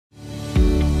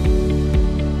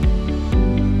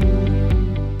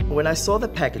when I saw the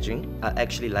packaging, I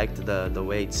actually liked the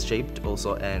way it's shaped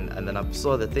also, and then I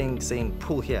saw the thing saying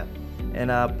pull here.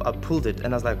 And I pulled it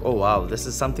and I was like, oh wow, this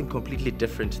is something completely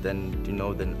different than, you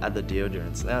know, than other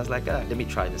deodorants. And I was like, let me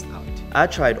try this out. I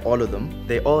tried all of them.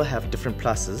 They all have different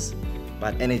pluses,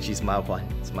 but Energy is my one.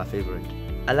 It's my favorite.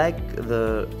 I like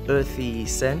the earthy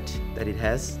scent that it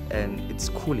has, and it's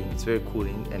cooling. It's very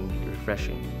cooling and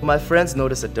refreshing. My friends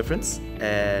noticed a difference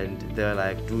and they're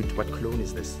like, dude, what cologne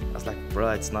is this? I was like, bro,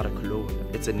 it's not a cologne.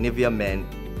 It's a Nivea Men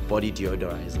body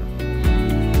deodorizer.